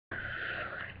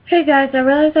Hey guys, I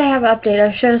realized I have an update.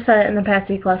 I should have said it in the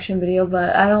Patsy collection video,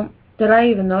 but did I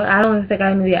even know? I don't even think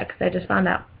I knew yet because I just found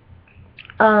out.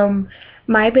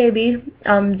 My baby,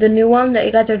 the new one that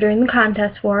you got there during the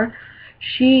contest for,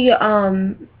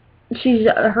 her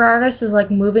artist is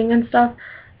like moving and stuff,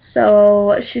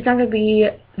 so she's not gonna be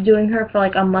doing her for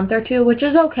like a month or two, which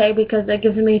is okay because it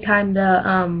gives me time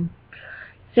to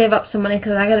save up some money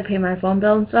because I gotta pay my phone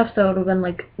bill and stuff. So it would have been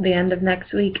like the end of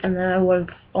next week, and then I would have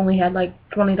only had like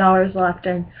 $20 left,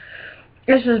 and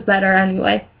it's just better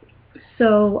anyway.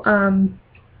 So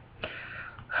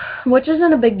which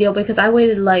isn't a big deal because I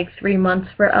waited like 3 months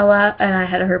for Ella and I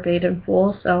had her paid in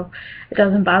full, so it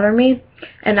doesn't bother me.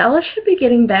 And Ella should be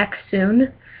getting back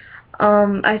soon.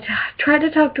 I tried to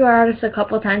talk to our artist a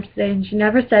couple of times today and she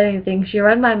never said anything. She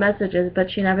read my messages,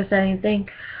 but she never said anything.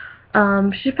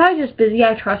 She's probably just busy.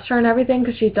 I trust her and everything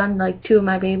because she's done like 2 of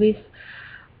my babies,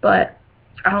 but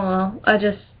I don't know. I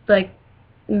just like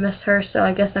miss her, so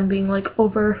I guess I'm being like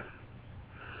over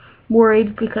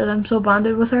worried because I'm so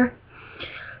bonded with her.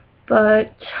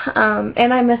 But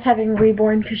and I miss having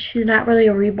reborn because she's not really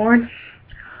a reborn.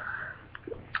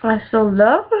 I still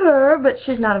love her, but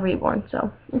she's not a reborn,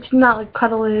 so she's not like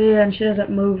cuddly and she doesn't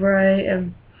move right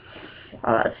and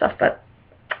all that stuff. But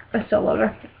I still love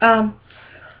her.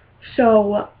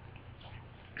 So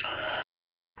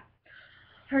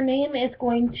her name is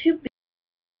going to be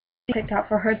picked out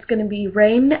for her. It's going to be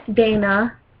Rain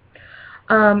Dana.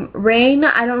 Rain,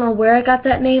 I don't know where I got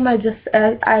that name. I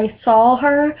saw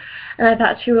her and I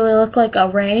thought she really looked like a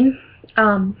rain.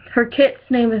 Her kit's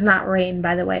name is not Rain,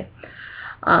 by the way.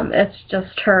 It's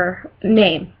just her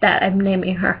name that I'm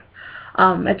naming her.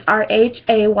 It's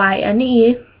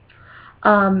R-H-A-Y-N-E.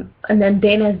 And then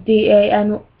Dana is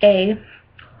D-A-N-A.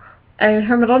 And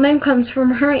her middle name comes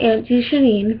from her auntie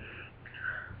Shanine.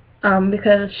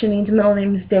 Because Shanine's middle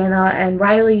name is Dana and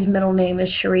Riley's middle name is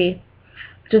Cherie,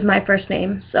 which is my first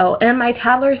name. So, and my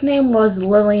toddler's name was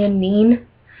Lillian Neen.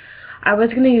 I was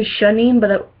going to use Shanine,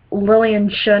 but Lillian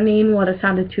Shanine would have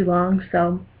sounded too long,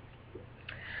 so.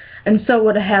 And so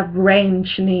would have Rain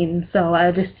Shanine, so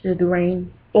I just did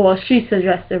Rain. Well, she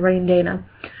suggested Rain Dana.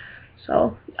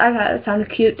 So, I thought it sounded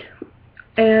cute.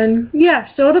 And, yeah,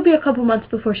 so it'll be a couple months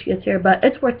before she gets here, but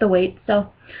it's worth the wait.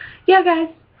 So, yeah, guys,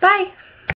 bye!